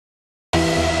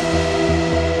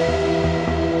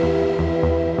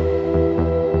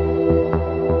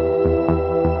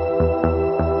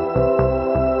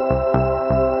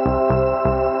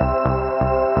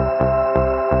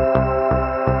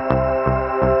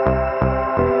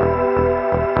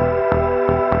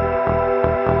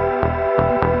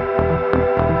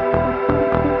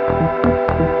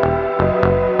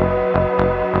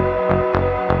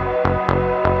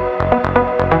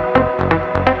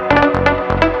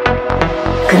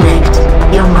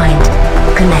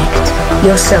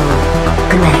your soul,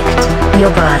 connect your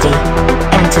body,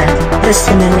 enter the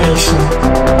simulation.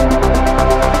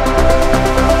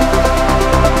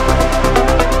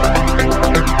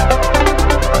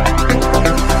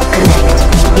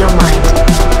 Your mind,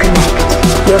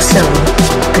 connect your soul,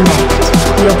 connect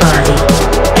your body,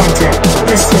 enter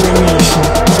the simulation.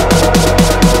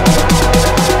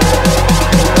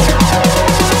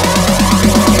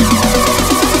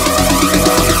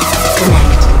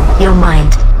 Connect your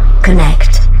mind,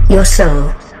 connect your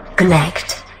soul,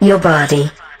 connect your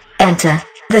body, enter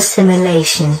the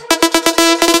simulation.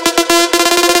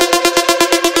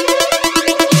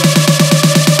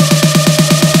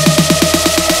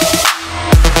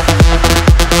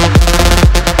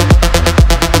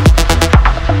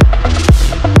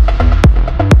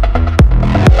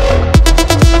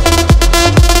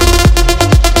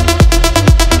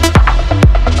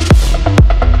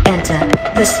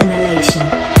 The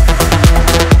simulation.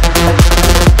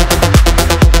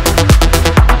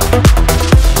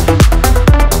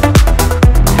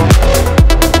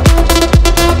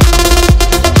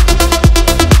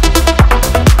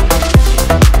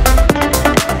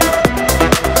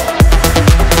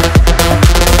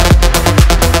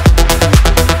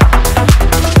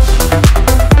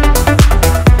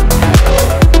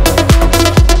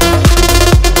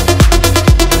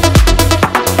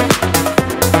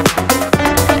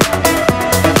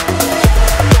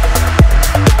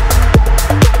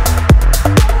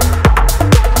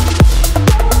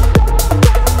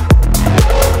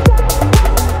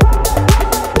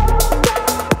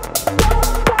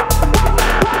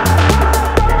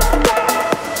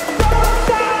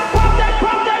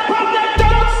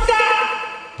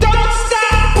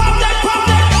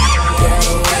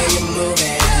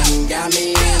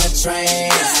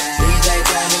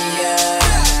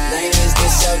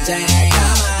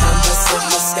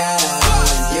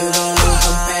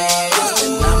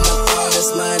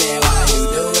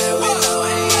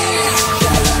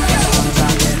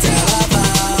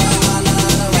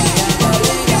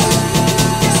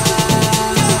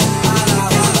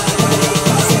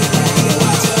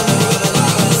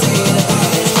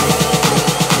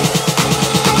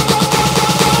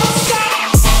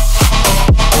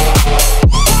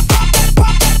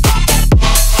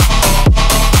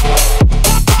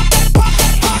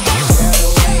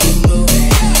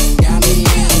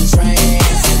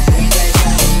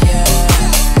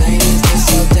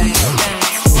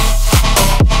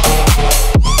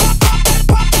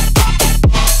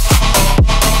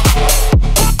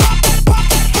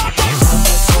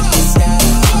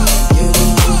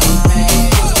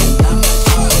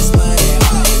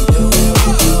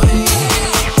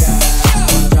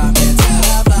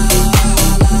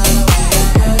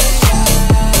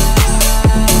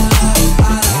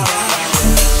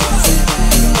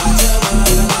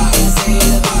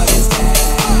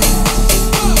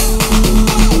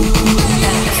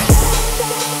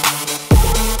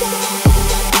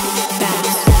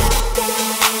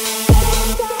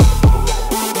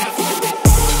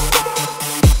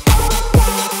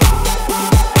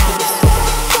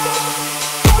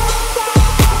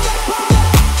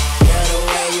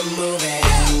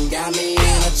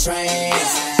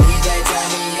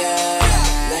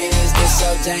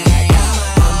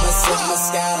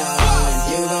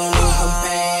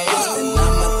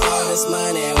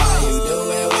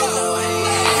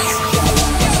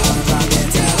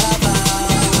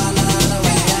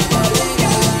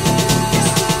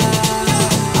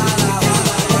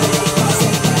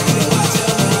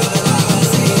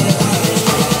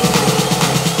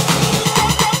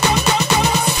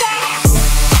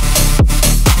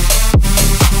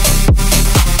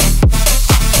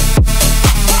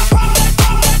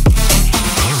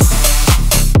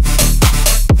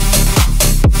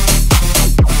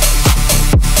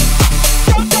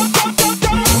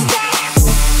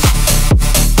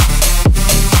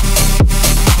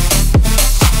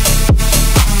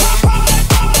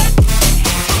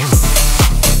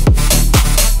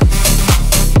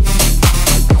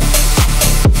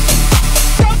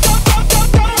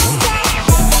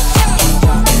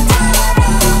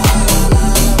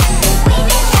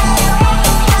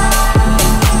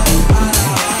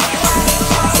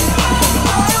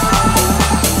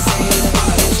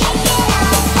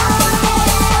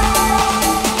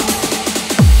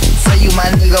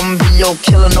 yo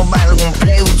killer, nobody gon'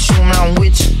 play with you when I'm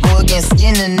with you. Go against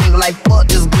skin a nigga like fuck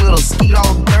this glitter. Skeet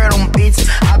all dirt on bitches.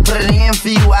 I put it in for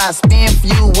you, I spin for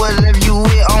you. Whatever you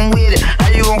with, I'm with it.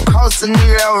 How you gon' cost a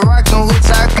nigga that was rockin' with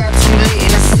you? I got you lit in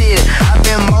the city. I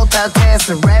been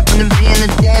multitasking, rapping and being a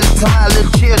daddy to my little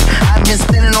children. I been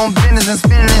spinning on business and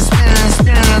spinning and spinning and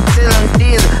spinning until I'm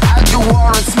dizzy. I do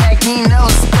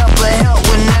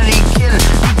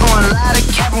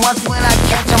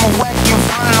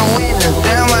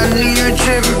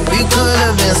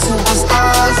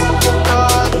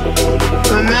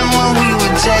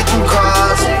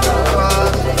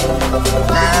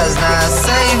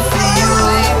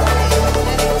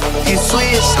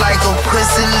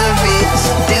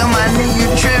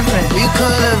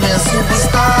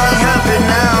superstars. Happy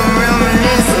now, I'm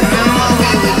reminiscing. Remember we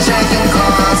were jacking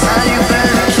cars. How you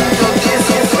better keep your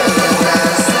distance, 'cause it's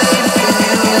not safe for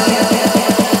you.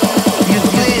 You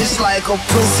glitch like a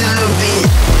pussy little bitch.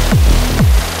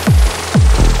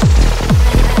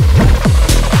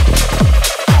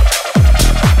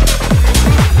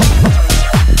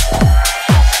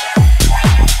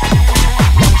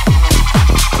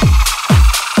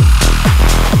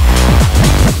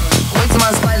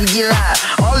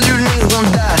 All you niggas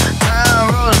gon' die. Time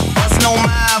rolling, bustin' on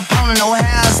my opponent, no how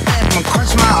I step.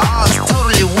 Crunch my arms,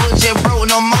 totally wood, jet broke,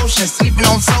 no motion. Sleeping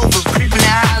on sofas, creeping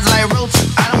in highs like roaches.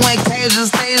 I done went cages,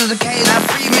 stages of cage. I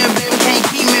free me, baby, can't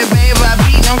keep me, baby. I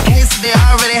beat them cases, they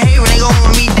already hate when they gon'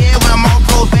 want me dead when I'm on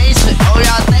probation. Oh,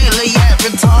 y'all think Lil Yak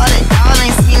retarded? Y'all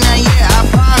ain't seen nothing yet, I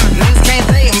promise. Niggas can't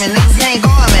take me, niggas can't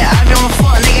guard me. I be on the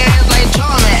fuck, nigga ass like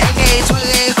Charmin, aka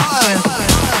 28 Carvin.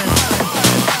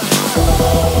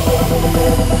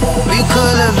 We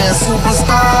could've been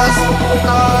superstars.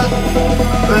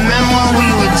 Remember when we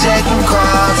were jacking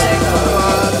cars?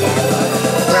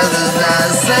 'Cause it's not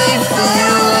safe for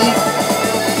you.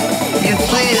 You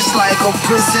twitch like a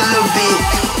pussy little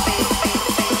bitch.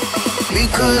 We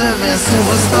could've been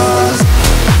superstars.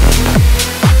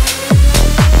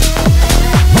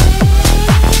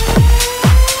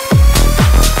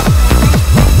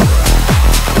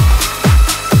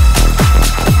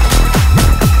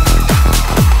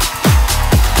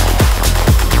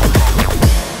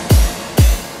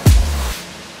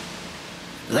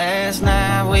 Last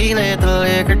night we let the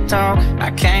liquor talk.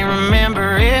 I can't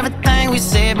remember everything we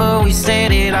said, but we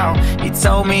said it all. You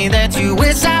told me that you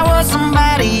wish I was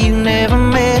somebody you never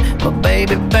met. But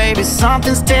baby, baby,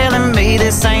 something's telling me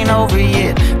this ain't over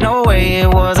yet. No way it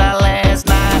was our last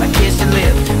night. I kissed your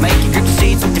lip, make you grip the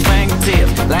sheets with your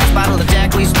fingertips. Last bottle of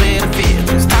Jack, we split a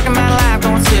fifth. Was talking about life,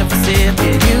 going sip for sip.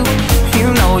 Yeah, you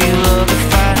know you love to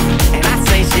fight, and I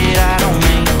say shit I don't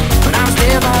mean, but I'm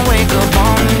still gonna wake up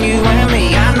on you and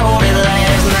me. I know that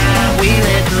last night we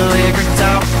let the liquor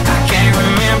talk. I can't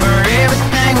remember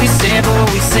everything we said, but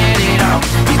we said it all.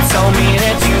 You told me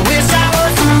that you wish I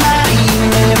was somebody you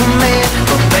never met.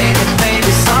 But baby,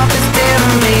 baby, something's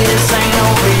telling me this ain't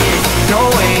over yet. No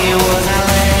way it was our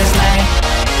last night.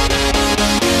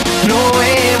 No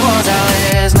way it was our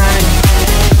last night.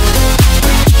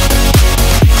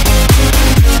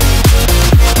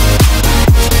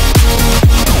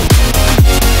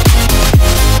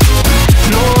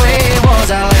 No way it was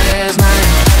our last night.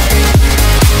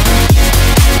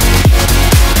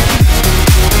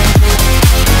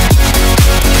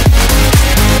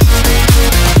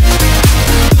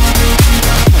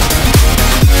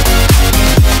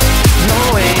 No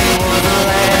way it was the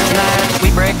last night. We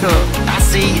break up, I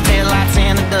see your taillights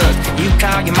in the dust. You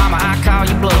call your mama, I call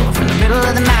your bluff. In the middle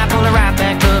of the night, pull her right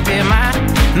back up. Yeah,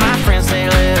 my friends say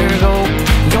let her go.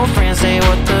 Your friends say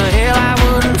what the hell, I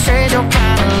wouldn't trade your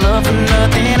kind of love for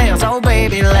nothing else. Oh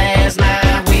baby, last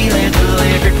night we let the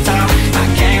liquor talk. I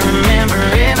can't remember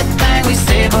everything we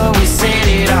said, but we said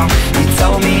it all. You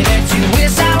told me that you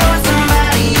wish I was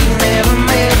somebody you never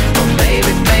met. But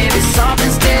baby, baby,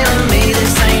 something's telling me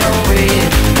this ain't over yet.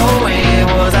 No way it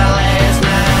was our last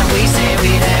night. We said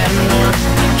we'd had enough.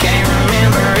 I can't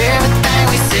remember everything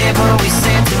we said, but we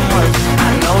said too much. I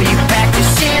know you packed your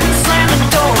shit and slammed the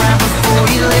door right before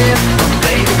you left. But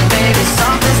baby, baby,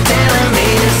 something's telling me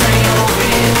this ain't over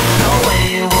yet. No way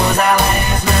it was our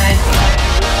last night.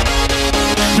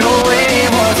 No way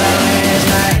it was our last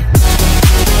night.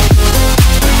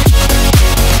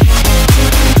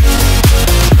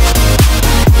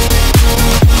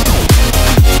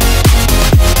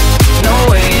 No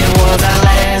way it was our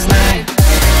last night.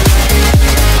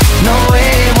 No way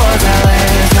it was our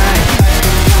last night.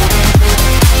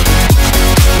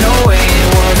 No way it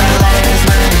was our last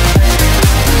night.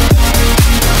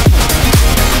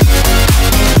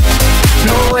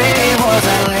 No way it was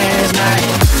our last night.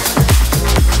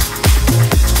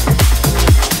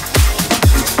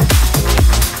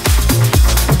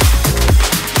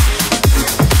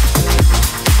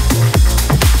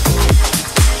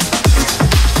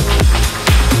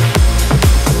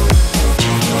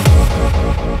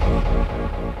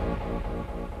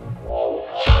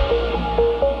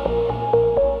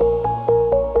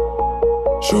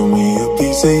 Show me a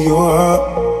piece of your heart.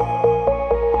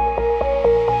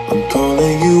 I'm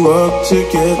calling you up to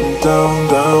get down,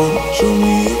 down. Show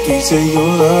me a piece of your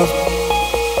love.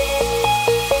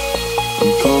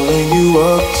 I'm calling you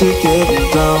up to get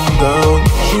down, down.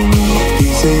 Show me a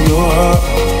piece of your heart,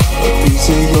 a piece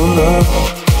of your love.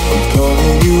 I'm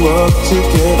calling you up to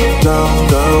get down,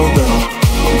 down, down.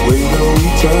 The way that we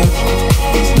touch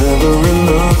is never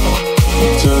enough.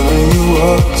 I'm turning you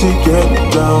up to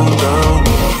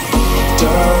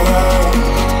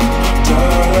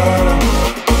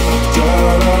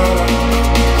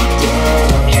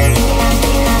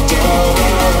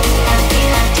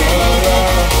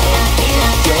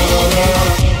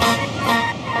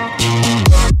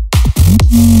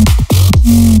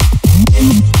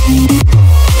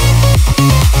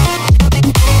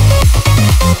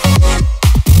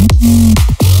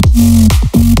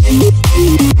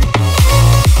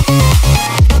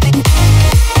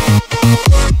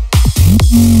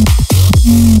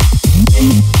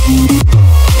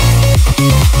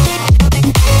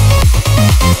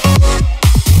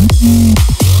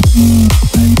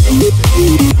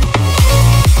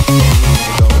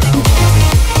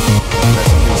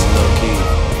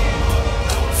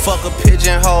Fuck a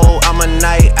pigeonhole, I'm a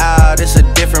night owl, it's a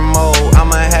different mode.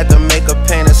 I'ma have to make a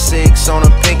paint of 6 on a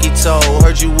pinky toe.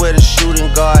 Heard you with a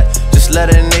shooting guard, just let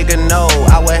a nigga know.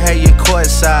 I would have you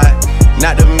courtside,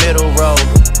 not the middle row.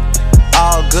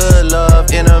 All good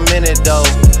love in a minute though.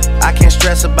 I can't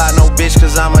stress about no bitch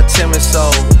cause I'm a timid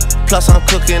soul. Plus I'm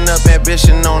cooking up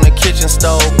ambition on the kitchen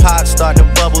stove. Pot start to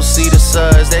bubble, see the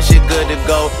suds, that shit good to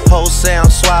go. Whole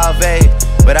sound suave,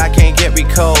 but I can't get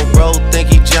recalled. Bro think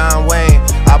he John Wayne,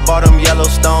 I bought them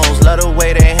Yellowstones. Love the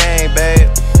way they hang, babe.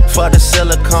 Fuck the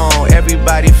silicone,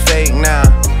 everybody fake now.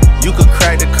 You could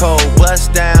crack the code,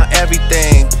 bust down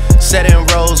everything. Set in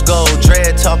rose gold,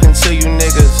 dread talking to you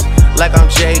niggas like I'm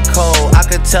J. Cole. I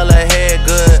could tell her head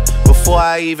good before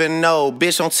I even know.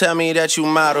 Bitch, don't tell me that you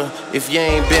model if you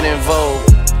ain't been in vogue.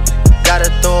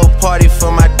 Gotta throw a party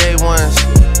for my day ones.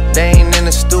 They ain't in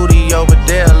the studio, but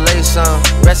they'll lay some.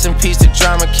 Rest in peace to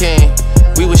Drama King,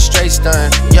 we was straight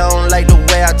stunned. You don't like the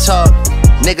way I talk,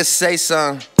 niggas say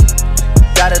something.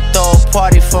 Gotta throw a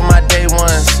party for my day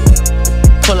ones.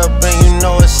 Pull up and you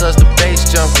know it's us, the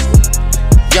bass jumping.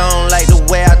 You don't like the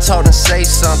way I talk, and say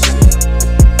something.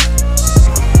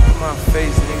 My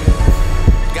face,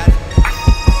 nigga. Got it.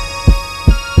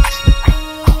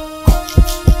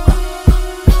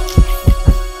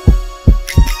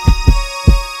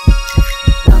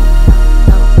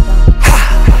 Ha!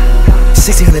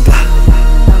 1600 block.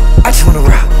 I just wanna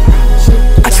rock.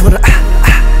 I just wanna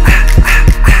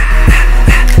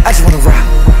I just wanna rock.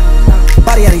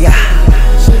 Body out of ya.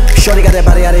 Shorty got that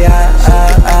body out of ya.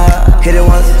 Hit it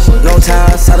once, no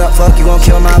time. Side up, fuck, you gon'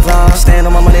 kill my vibe. Stand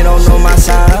on my money, don't know my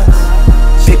size.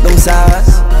 Pick them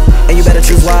sides, and you better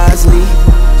choose wisely.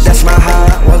 That's my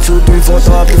high. 1, 2, 3, 4,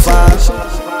 throw up your 5.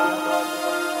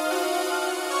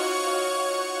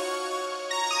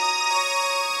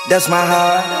 That's my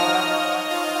high.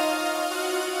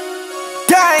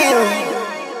 Damn.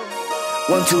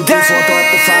 1, 2, 3, 4, throw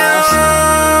up the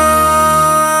 5.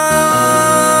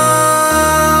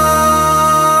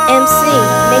 MC,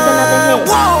 make another hit.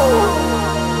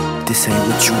 Whoa. This ain't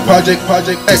what you want. Project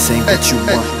This ain't what you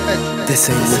want. This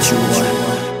ain't what you want.